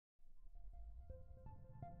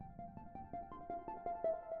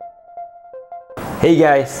Hey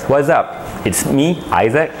guys, what's up? It's me,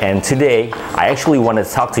 Isaac, and today I actually want to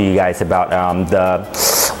talk to you guys about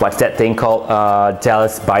what's that thing called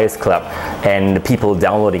Dallas Buyers Club, and the people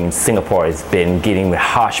downloading in Singapore has been getting a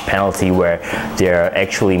harsh penalty where they're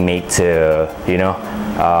actually made to,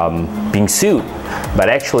 being sued. But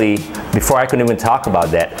actually, before I could even talk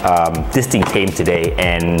about that, this thing came today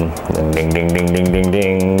and ding, ding, ding, ding, ding,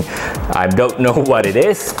 ding. I don't know what it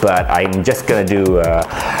is, but I'm just gonna do a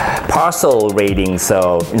parcel raiding.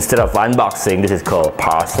 So instead of unboxing, this is called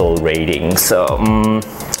parcel raiding. So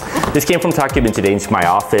this came from Takib today into my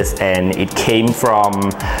office, and it came from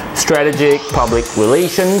Strategic Public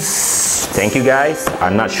Relations. Thank you guys.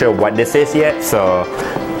 I'm not sure what this is yet, so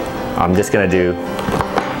I'm just gonna do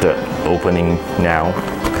the opening now.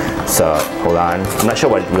 So hold on, I'm not sure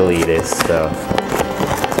what really it is. So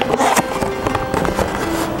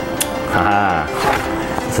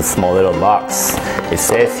it's a small little box. It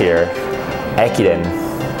says here Akiden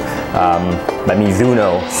by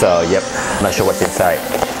Mizuno. So yep, I'm not sure what's inside.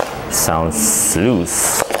 Sounds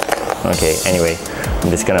loose. Okay, anyway, I'm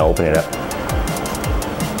just gonna open it up.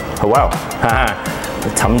 Oh wow, the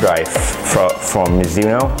thumb drive from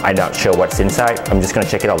Mizuno. I'm not sure what's inside. I'm just gonna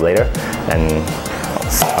check it out later, and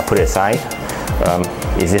I'll put it aside.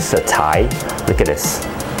 Is this a tie? Look at this,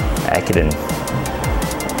 Akiden.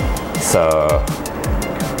 So,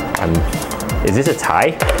 is this a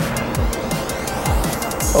tie?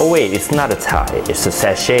 Oh wait, it's not a tie. It's a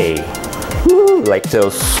sachet. Woo, like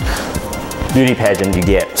those beauty pageant you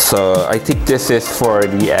get. So I think this is for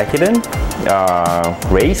the Akiden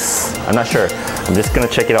race. I'm not sure. I'm just gonna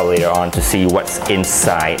check it out later on to see what's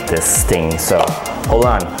inside this thing. So hold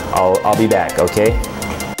on, I'll be back. Okay.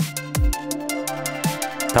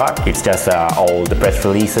 It's just all the press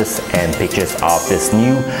releases and pictures of this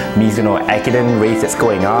new Mizuno Akiden race that's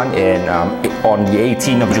going on on the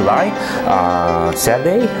 18th of July,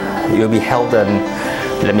 Saturday. It will be held in,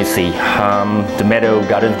 let me see, the Meadow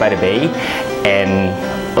Gardens by the Bay, and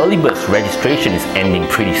early birds registration is ending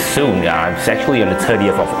pretty soon. It's actually on the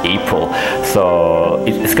 30th of April, so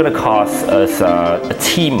it's gonna cost us a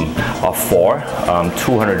team of 4,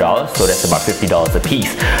 $200, so that's about $50 a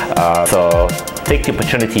piece. So take the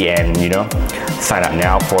opportunity and sign up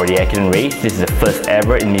now for the Akiden race. This is the first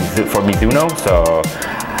ever for Mizuno. So,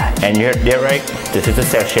 and you heard that right, this is a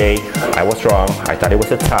sachet. I was wrong, I thought it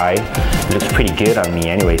was a tie. It looks pretty good on me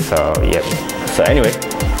anyway, so yeah. So anyway,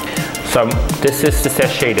 so this is the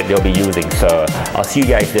sachet that they'll be using, so I'll see you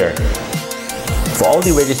guys there. For all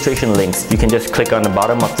the registration links, you can just click on the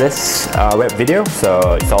bottom of this web video,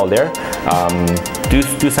 so it's all there. Do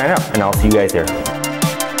sign up, and I'll see you guys there.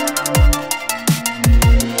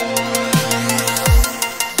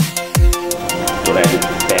 So that is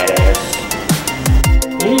badass.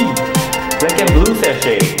 Black and blue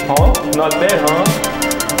sachet, huh? Not bad, huh?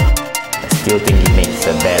 I still think it makes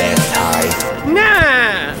a badass tie.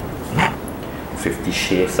 Nah! 50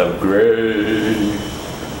 Shades of Grey.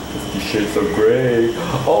 50 Shades of Grey.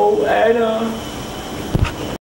 Oh, Anna.